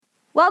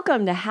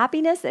Welcome to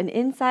Happiness and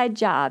Inside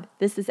Job.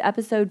 This is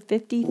episode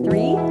 53,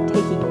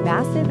 Taking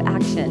Massive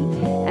Action,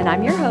 and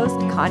I'm your host,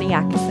 Connie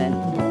Atkinson.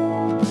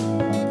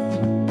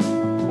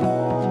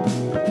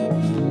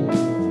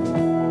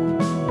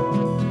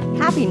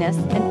 Happiness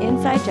and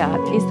Inside Job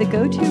is the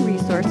go-to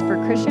resource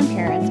for Christian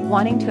parents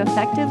wanting to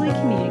effectively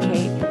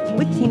communicate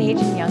with teenage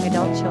and young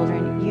adult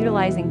children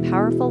utilizing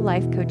powerful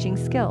life coaching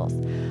skills.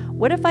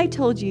 What if I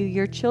told you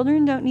your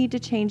children don't need to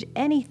change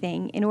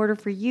anything in order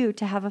for you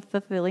to have a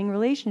fulfilling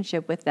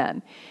relationship with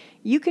them?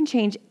 You can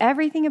change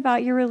everything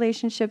about your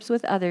relationships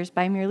with others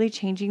by merely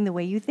changing the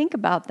way you think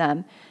about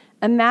them.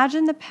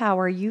 Imagine the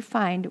power you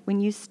find when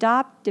you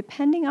stop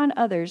depending on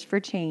others for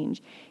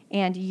change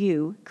and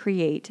you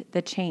create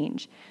the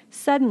change.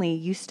 Suddenly,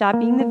 you stop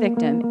being the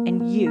victim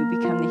and you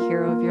become the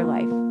hero of your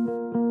life.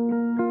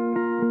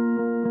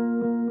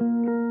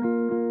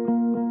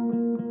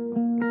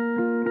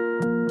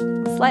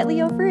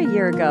 Slightly over a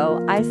year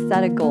ago, I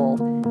set a goal.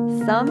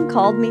 Some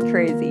called me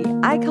crazy.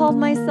 I called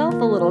myself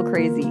a little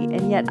crazy,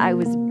 and yet I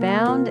was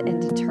bound and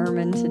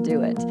determined to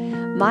do it.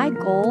 My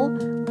goal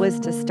was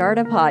to start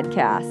a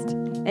podcast.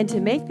 And to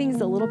make things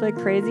a little bit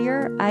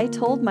crazier, I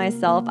told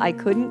myself I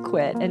couldn't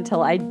quit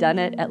until I'd done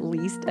it at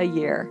least a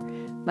year.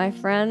 My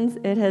friends,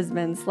 it has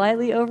been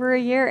slightly over a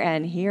year,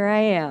 and here I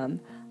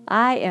am.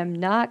 I am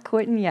not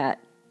quitting yet.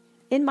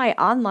 In my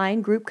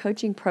online group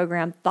coaching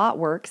program,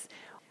 ThoughtWorks,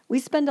 we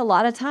spend a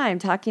lot of time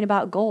talking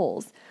about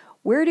goals.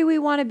 Where do we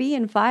want to be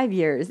in 5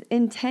 years,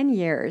 in 10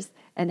 years,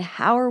 and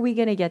how are we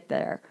going to get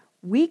there?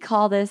 We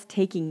call this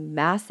taking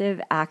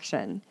massive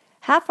action.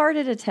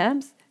 Half-hearted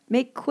attempts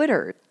make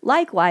quitters.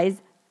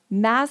 Likewise,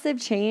 massive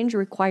change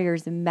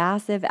requires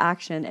massive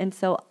action, and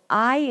so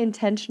I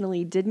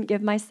intentionally didn't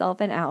give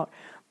myself an out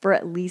for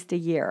at least a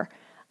year.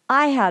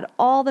 I had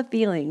all the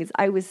feelings.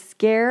 I was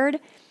scared.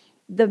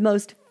 The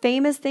most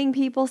famous thing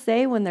people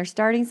say when they're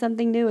starting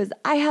something new is,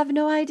 I have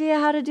no idea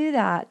how to do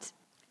that.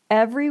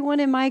 Everyone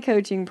in my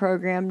coaching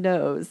program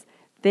knows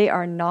they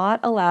are not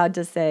allowed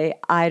to say,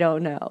 I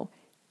don't know.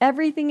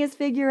 Everything is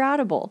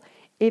figure-outable.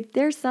 If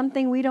there's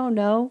something we don't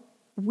know,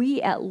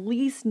 we at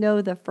least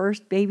know the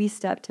first baby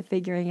step to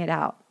figuring it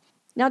out.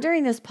 Now,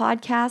 during this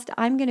podcast,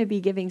 I'm going to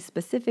be giving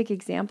specific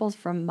examples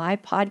from my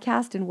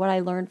podcast and what I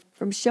learned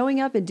from showing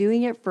up and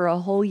doing it for a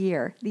whole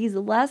year. These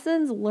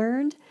lessons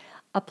learned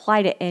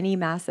apply to any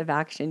massive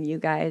action, you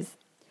guys.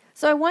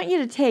 So I want you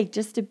to take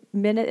just a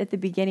minute at the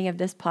beginning of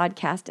this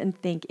podcast and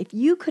think, if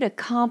you could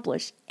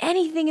accomplish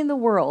anything in the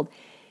world,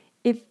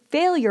 if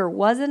failure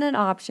wasn't an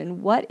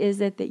option, what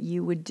is it that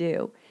you would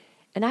do?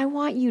 And I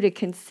want you to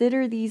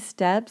consider these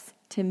steps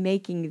to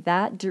making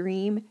that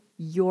dream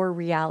your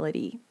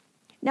reality.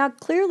 Now,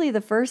 clearly the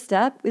first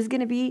step is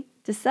going to be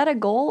to set a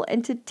goal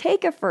and to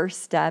take a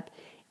first step.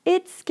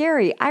 It's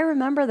scary. I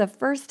remember the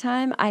first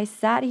time I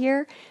sat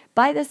here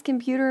by this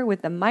computer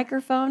with the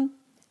microphone,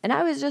 and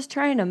I was just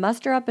trying to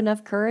muster up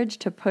enough courage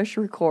to push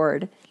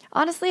record.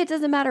 Honestly, it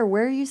doesn't matter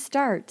where you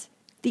start.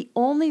 The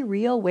only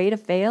real way to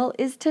fail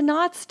is to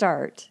not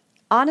start.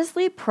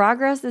 Honestly,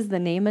 progress is the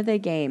name of the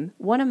game.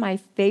 One of my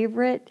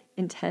favorite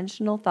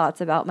intentional thoughts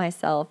about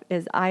myself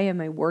is I am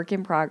a work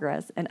in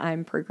progress and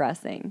I'm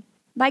progressing.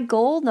 My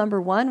goal,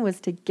 number one, was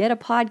to get a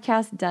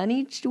podcast done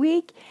each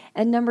week,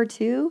 and number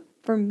two,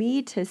 for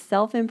me to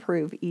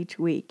self-improve each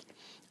week.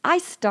 I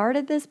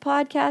started this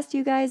podcast,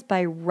 you guys,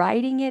 by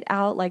writing it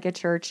out like a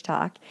church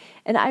talk,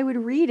 and I would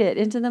read it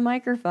into the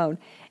microphone.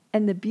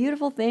 And the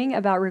beautiful thing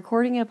about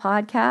recording a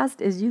podcast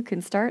is you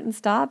can start and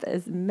stop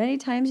as many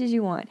times as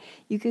you want.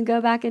 You can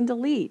go back and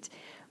delete.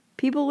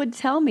 People would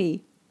tell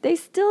me, they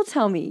still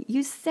tell me,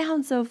 you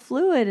sound so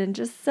fluid and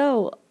just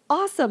so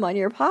awesome on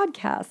your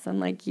podcast. I'm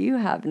like, you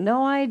have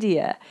no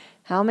idea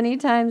how many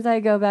times I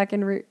go back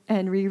and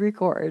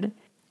re-record.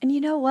 And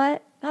you know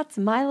what? That's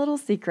my little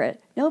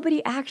secret.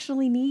 Nobody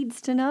actually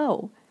needs to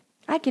know.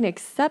 I can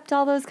accept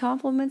all those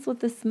compliments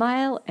with a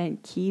smile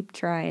and keep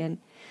trying.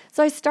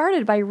 So I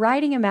started by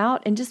writing them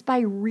out and just by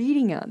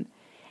reading them.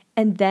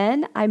 And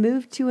then I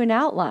moved to an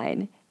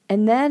outline.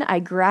 And then I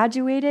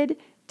graduated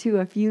to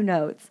a few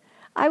notes.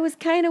 I was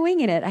kind of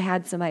winging it. I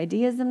had some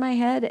ideas in my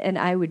head and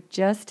I would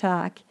just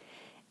talk.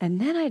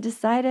 And then I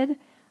decided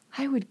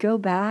I would go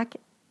back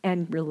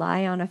and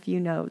rely on a few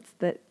notes,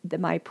 that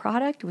my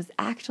product was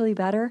actually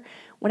better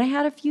when I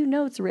had a few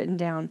notes written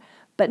down,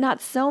 but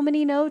not so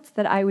many notes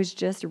that I was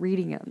just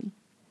reading them.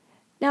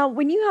 Now,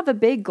 when you have a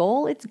big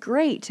goal, it's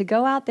great to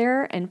go out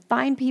there and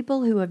find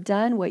people who have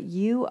done what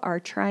you are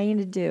trying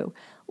to do.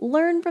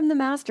 Learn from the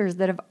masters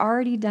that have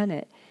already done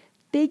it.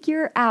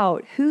 Figure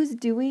out who's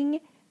doing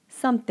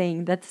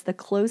something that's the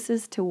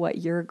closest to what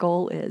your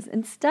goal is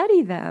and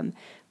study them,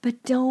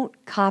 but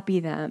don't copy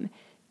them.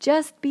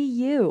 Just be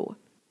you.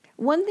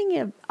 One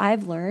thing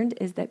I've learned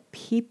is that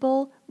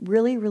people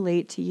really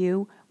relate to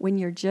you when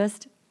you're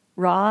just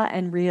raw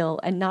and real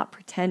and not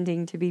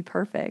pretending to be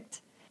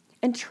perfect.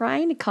 And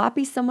trying to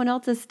copy someone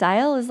else's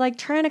style is like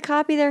trying to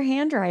copy their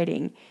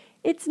handwriting.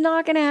 It's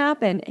not going to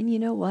happen. And you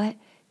know what?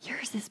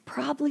 Yours is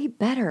probably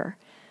better.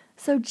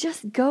 So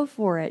just go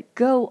for it.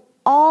 Go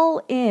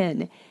all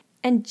in.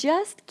 And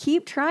just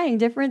keep trying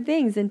different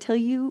things until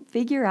you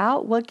figure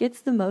out what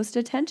gets the most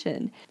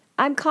attention.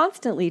 I'm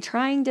constantly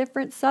trying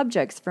different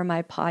subjects for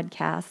my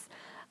podcasts.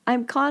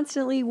 I'm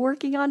constantly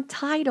working on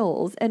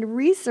titles and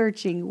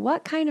researching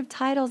what kind of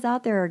titles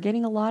out there are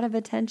getting a lot of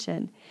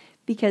attention.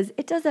 Because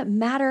it doesn't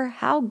matter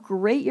how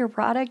great your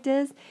product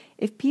is,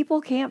 if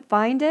people can't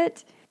find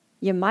it,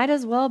 you might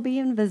as well be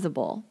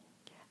invisible.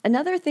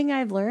 Another thing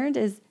I've learned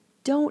is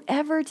don't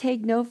ever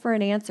take no for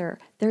an answer.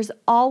 There's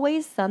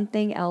always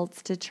something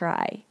else to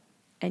try.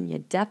 And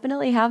you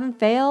definitely haven't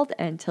failed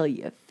until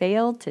you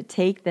failed to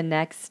take the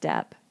next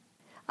step.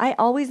 I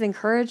always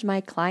encourage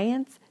my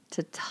clients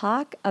to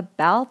talk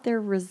about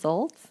their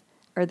results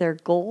or their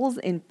goals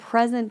in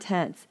present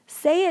tense.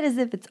 Say it as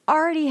if it's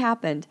already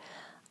happened.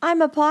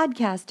 I'm a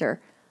podcaster.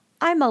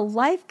 I'm a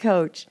life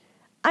coach.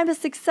 I'm a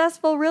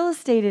successful real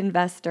estate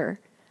investor.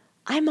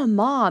 I'm a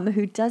mom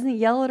who doesn't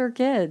yell at her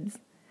kids.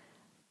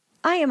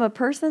 I am a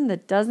person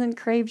that doesn't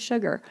crave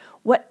sugar.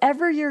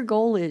 Whatever your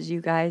goal is,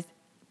 you guys,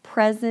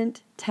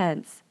 present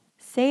tense.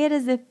 Say it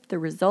as if the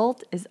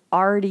result is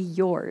already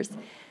yours.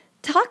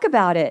 Talk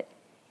about it.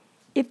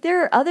 If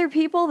there are other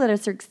people that are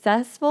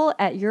successful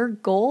at your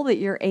goal that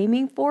you're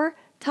aiming for,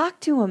 talk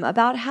to them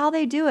about how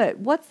they do it.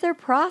 What's their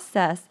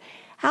process?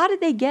 How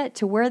did they get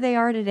to where they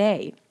are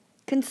today?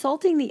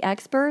 Consulting the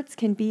experts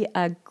can be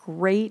a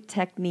great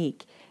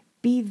technique.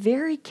 Be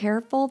very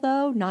careful,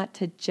 though, not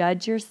to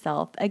judge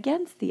yourself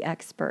against the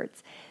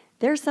experts.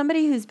 There's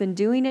somebody who's been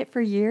doing it for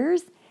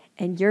years,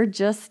 and you're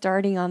just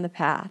starting on the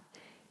path.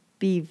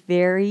 Be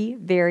very,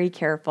 very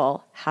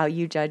careful how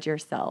you judge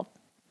yourself.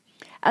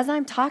 As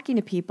I'm talking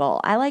to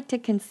people, I like to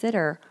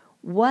consider,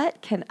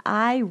 what can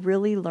I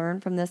really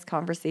learn from this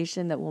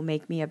conversation that will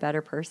make me a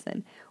better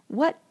person?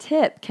 What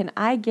tip can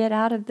I get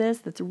out of this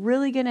that's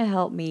really going to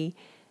help me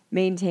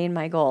maintain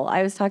my goal?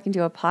 I was talking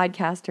to a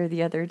podcaster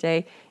the other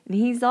day, and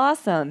he's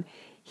awesome.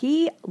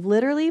 He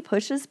literally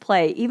pushes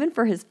play. Even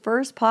for his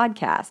first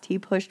podcast, he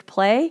pushed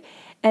play.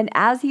 And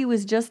as he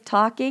was just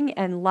talking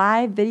and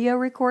live video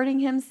recording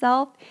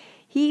himself,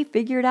 he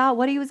figured out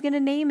what he was going to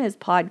name his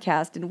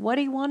podcast and what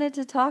he wanted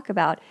to talk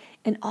about.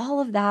 And all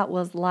of that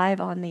was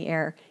live on the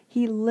air.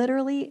 He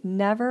literally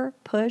never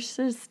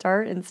pushes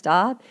start and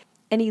stop.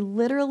 And he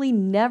literally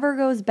never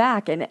goes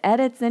back and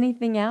edits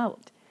anything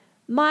out.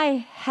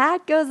 My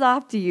hat goes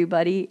off to you,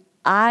 buddy.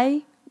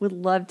 I would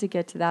love to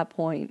get to that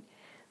point,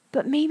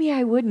 but maybe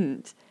I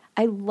wouldn't.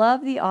 I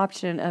love the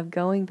option of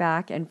going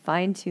back and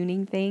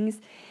fine-tuning things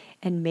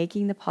and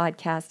making the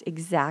podcast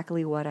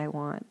exactly what I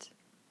want.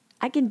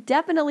 I can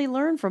definitely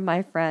learn from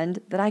my friend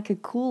that I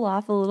could cool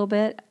off a little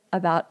bit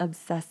about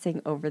obsessing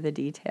over the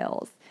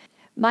details.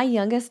 My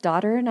youngest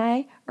daughter and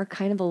I are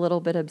kind of a little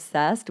bit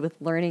obsessed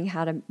with learning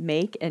how to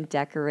make and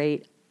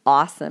decorate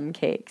awesome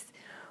cakes.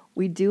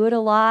 We do it a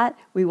lot.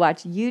 We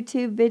watch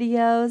YouTube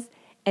videos,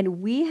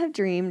 and we have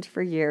dreamed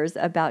for years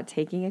about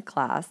taking a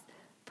class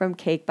from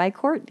Cake by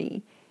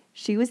Courtney.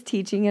 She was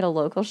teaching at a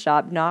local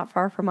shop not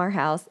far from our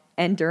house,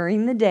 and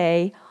during the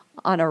day,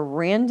 on a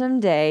random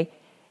day,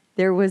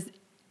 there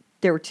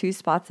were 2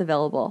 spots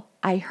available.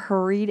 I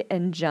hurried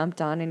and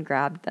jumped on and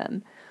grabbed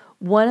them.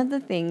 One of the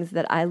things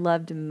that I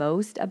loved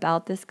most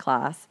about this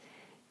class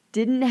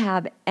didn't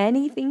have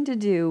anything to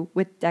do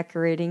with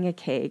decorating a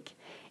cake.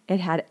 It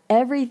had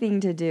everything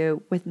to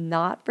do with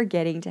not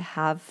forgetting to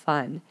have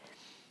fun.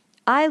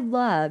 I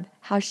love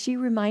how she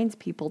reminds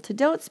people to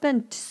don't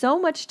spend so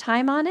much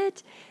time on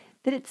it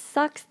that it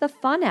sucks the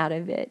fun out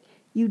of it.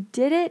 You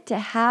did it to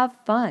have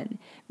fun.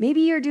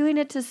 Maybe you're doing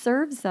it to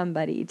serve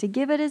somebody, to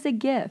give it as a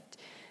gift.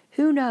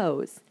 Who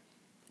knows?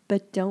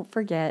 But don't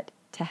forget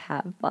to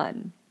have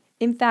fun.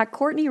 In fact,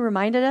 Courtney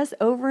reminded us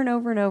over and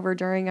over and over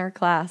during our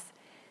class,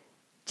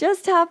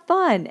 just have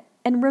fun.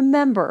 And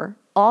remember,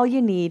 all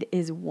you need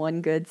is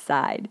one good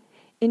side.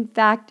 In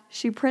fact,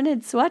 she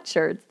printed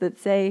sweatshirts that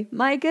say,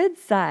 my good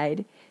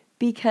side,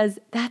 because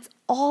that's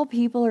all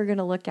people are going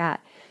to look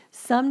at.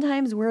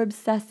 Sometimes we're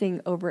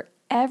obsessing over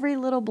every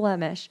little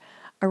blemish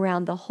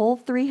around the whole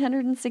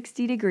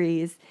 360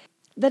 degrees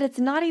that it's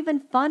not even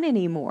fun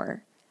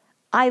anymore.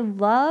 I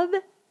love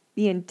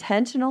the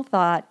intentional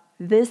thought,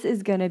 this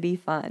is going to be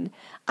fun.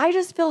 I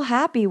just feel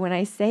happy when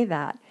I say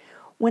that.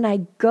 When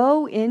I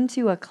go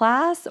into a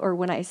class or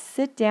when I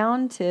sit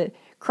down to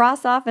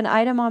cross off an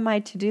item on my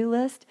to-do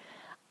list,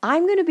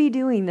 I'm going to be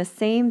doing the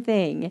same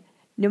thing,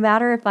 no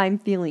matter if I'm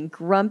feeling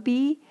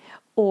grumpy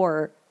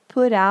or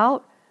put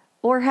out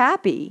or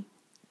happy.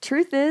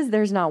 Truth is,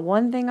 there's not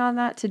one thing on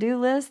that to-do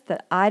list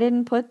that I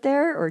didn't put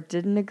there or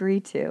didn't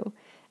agree to.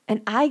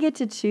 And I get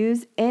to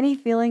choose any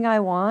feeling I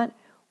want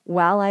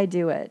while I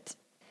do it.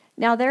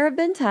 Now, there have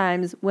been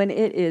times when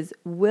it is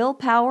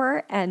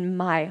willpower and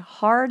my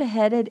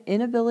hard-headed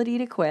inability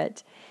to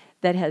quit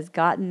that has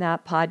gotten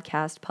that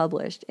podcast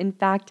published. In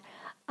fact,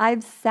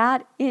 I've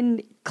sat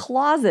in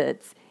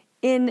closets,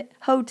 in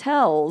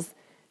hotels,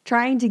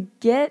 trying to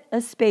get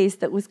a space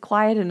that was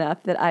quiet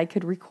enough that I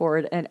could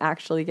record and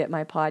actually get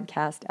my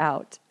podcast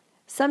out.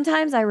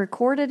 Sometimes I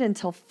recorded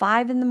until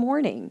 5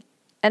 a.m.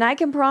 And I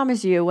can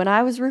promise you, when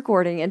I was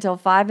recording until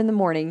 5 in the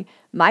morning,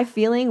 my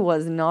feeling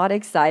was not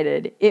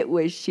excited. It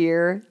was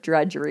sheer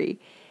drudgery.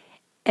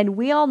 And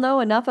we all know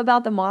enough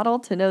about the model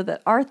to know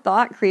that our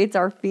thought creates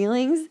our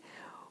feelings,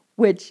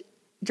 which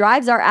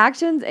drives our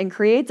actions and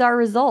creates our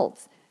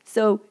results.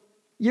 So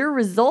your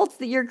results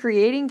that you're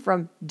creating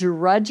from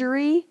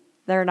drudgery,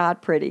 they're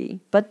not pretty,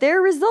 but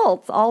they're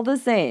results all the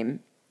same.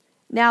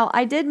 Now,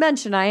 I did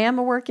mention I am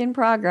a work in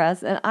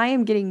progress, and I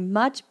am getting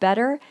much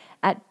better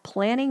at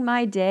planning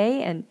my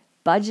day and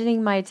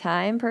budgeting my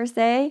time, per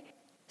se,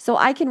 so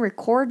I can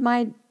record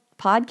my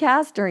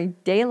podcast during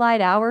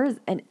daylight hours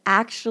and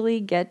actually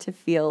get to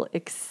feel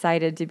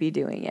excited to be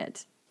doing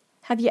it.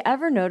 Have you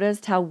ever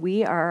noticed how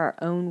we are our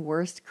own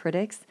worst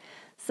critics?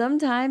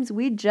 Sometimes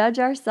we judge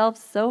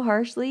ourselves so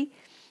harshly.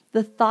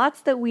 The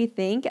thoughts that we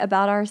think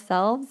about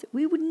ourselves,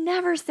 we would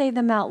never say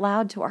them out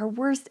loud to our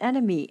worst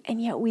enemy,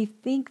 and yet we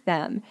think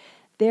them,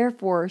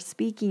 therefore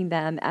speaking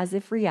them as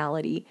if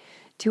reality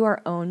to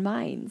our own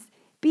minds.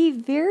 Be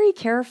very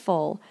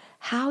careful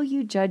how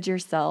you judge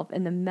yourself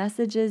and the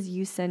messages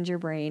you send your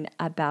brain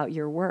about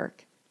your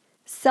work.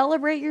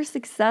 Celebrate your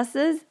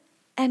successes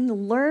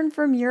and learn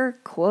from your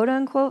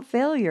quote-unquote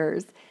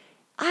failures.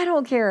 I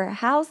don't care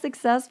how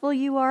successful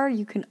you are,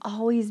 you can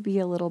always be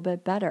a little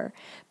bit better.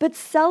 But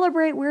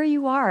celebrate where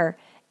you are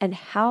and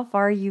how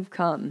far you've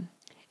come.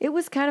 It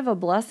was kind of a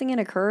blessing and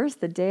a curse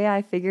the day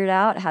I figured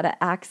out how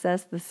to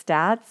access the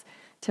stats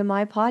to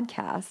my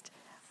podcast.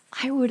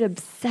 I would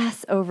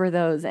obsess over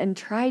those and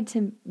try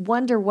to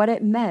wonder what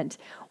it meant.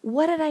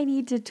 What did I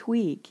need to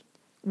tweak?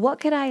 What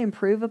could I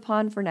improve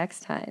upon for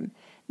next time?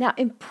 Now,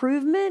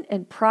 improvement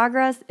and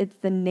progress, it's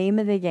the name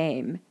of the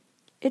game.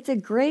 It's a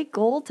great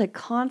goal to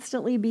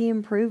constantly be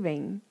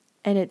improving.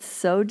 And it's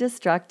so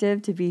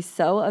destructive to be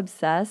so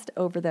obsessed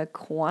over the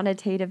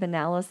quantitative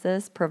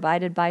analysis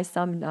provided by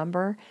some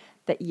number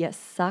that you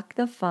suck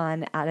the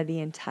fun out of the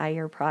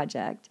entire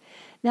project.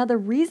 Now, the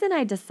reason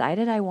I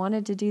decided I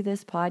wanted to do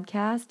this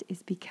podcast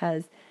is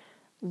because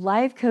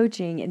life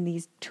coaching and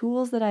these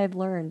tools that I've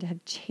learned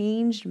have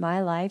changed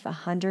my life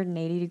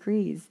 180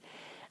 degrees.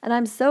 And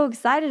I'm so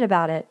excited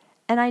about it.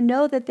 And I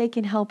know that they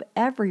can help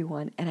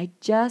everyone. And I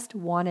just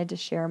wanted to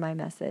share my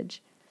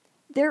message.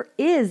 There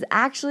is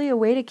actually a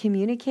way to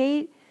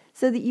communicate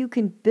so that you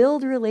can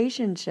build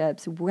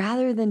relationships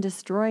rather than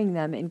destroying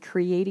them and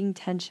creating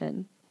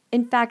tension.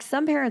 In fact,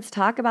 some parents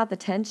talk about the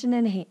tension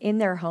in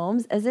their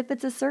homes as if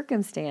it's a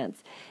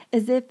circumstance,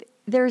 as if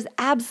there's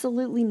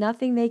absolutely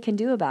nothing they can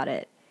do about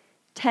it.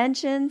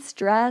 Tension,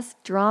 stress,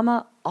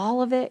 drama,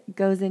 all of it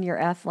goes in your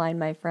F line,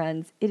 my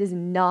friends. It is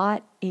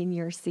not in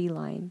your C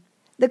line.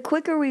 The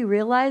quicker we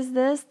realize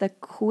this, the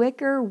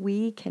quicker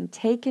we can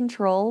take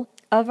control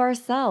of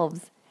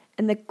ourselves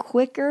and the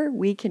quicker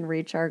we can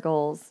reach our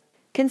goals.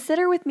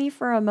 Consider with me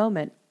for a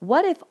moment,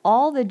 what if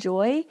all the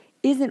joy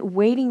isn't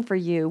waiting for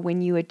you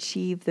when you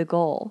achieve the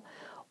goal?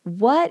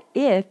 What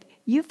if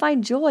you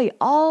find joy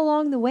all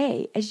along the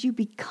way as you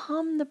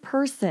become the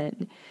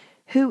person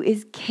who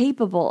is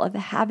capable of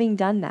having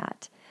done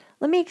that?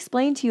 Let me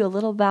explain to you a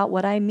little about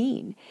what I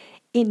mean.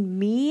 In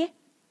me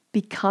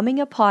becoming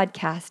a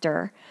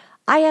podcaster,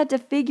 I had to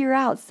figure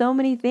out so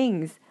many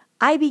things.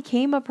 I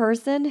became a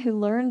person who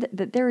learned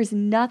that there is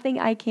nothing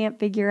I can't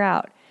figure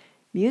out.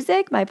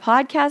 Music, my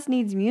podcast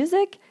needs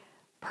music?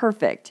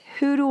 Perfect.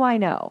 Who do I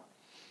know?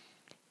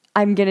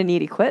 I'm going to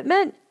need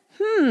equipment?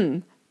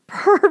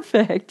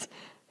 Perfect.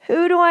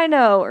 Who do I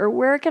know, or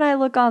where can I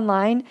look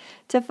online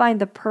to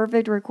find the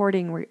perfect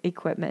recording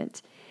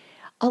equipment?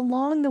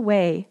 Along the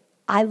way,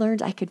 I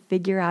learned I could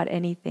figure out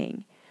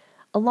anything.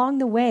 Along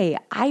the way,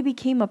 I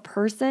became a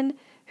person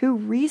who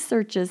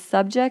researches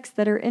subjects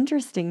that are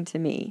interesting to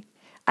me.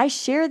 I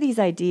share these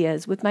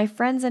ideas with my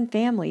friends and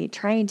family,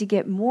 trying to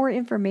get more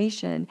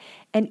information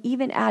and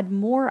even add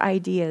more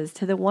ideas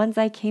to the ones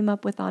I came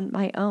up with on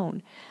my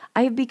own.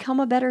 I have become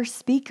a better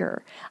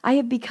speaker. I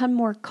have become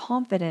more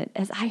confident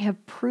as I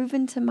have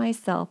proven to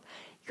myself.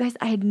 You guys,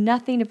 I had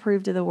nothing to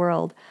prove to the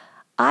world.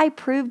 I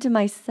proved to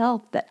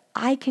myself that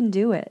I can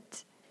do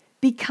it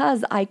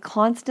because I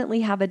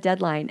constantly have a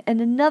deadline and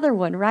another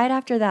one right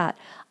after that.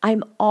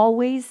 I'm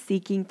always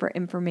seeking for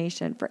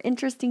information, for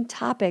interesting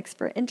topics,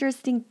 for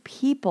interesting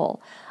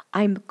people.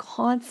 I'm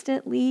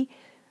constantly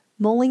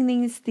mulling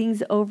these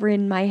things over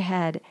in my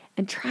head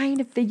and trying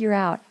to figure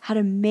out how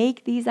to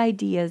make these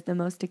ideas the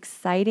most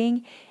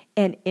exciting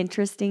and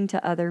interesting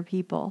to other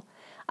people.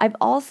 I've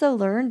also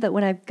learned that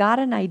when I've got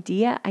an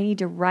idea, I need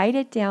to write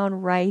it down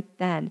right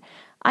then.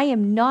 I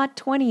am not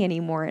 20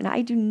 anymore, and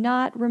I do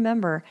not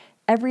remember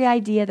every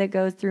idea that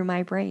goes through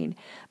my brain.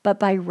 But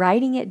by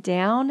writing it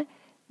down,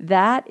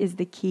 that is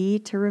the key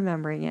to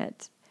remembering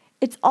it.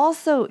 It's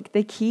also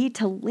the key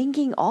to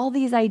linking all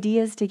these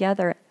ideas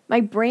together. My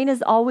brain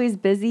is always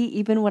busy,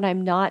 even when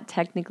I'm not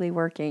technically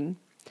working.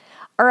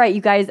 All right,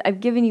 you guys, I've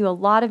given you a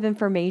lot of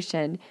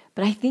information,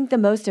 but I think the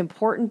most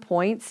important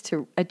points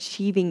to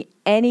achieving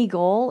any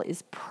goal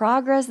is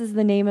progress is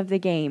the name of the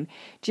game.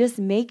 Just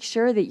make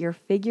sure that you're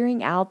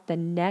figuring out the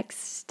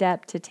next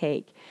step to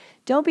take.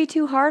 Don't be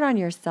too hard on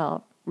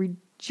yourself.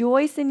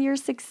 Rejoice in your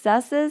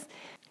successes,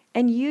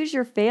 And use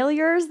your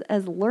failures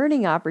as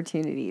learning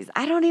opportunities.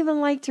 I don't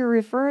even like to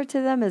refer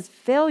to them as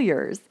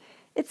failures.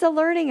 It's a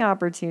learning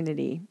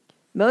opportunity.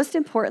 Most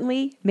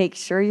importantly, make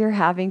sure you're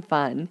having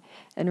fun.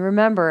 And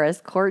remember,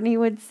 as Courtney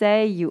would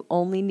say, you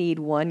only need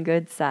one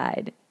good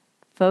side.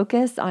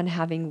 Focus on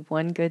having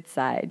one good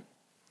side.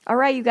 All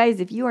right, you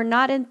guys, if you are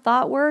not in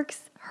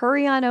ThoughtWorks,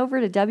 hurry on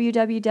over to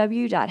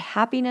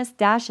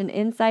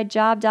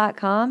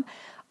www.happiness-andinsidejob.com.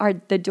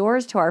 The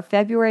doors to our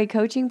February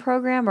coaching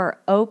program are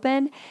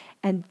open,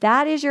 and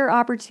that is your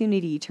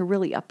opportunity to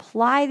really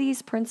apply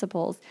these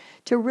principles,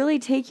 to really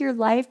take your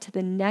life to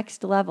the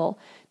next level,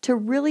 to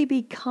really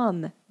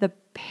become the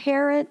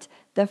parent,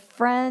 the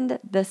friend,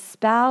 the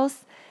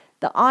spouse,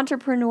 the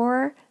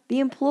entrepreneur, the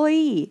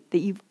employee that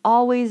you've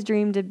always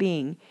dreamed of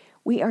being.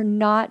 We are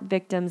not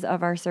victims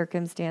of our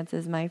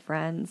circumstances, my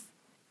friends.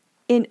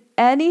 In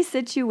any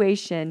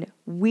situation,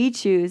 we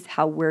choose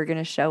how we're going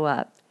to show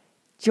up.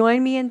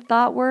 Join me in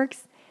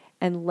ThoughtWorks,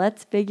 and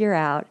let's figure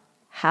out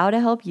how to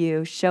help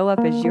you show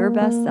up as your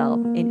best self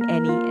in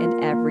any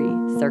and every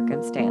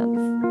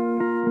circumstance.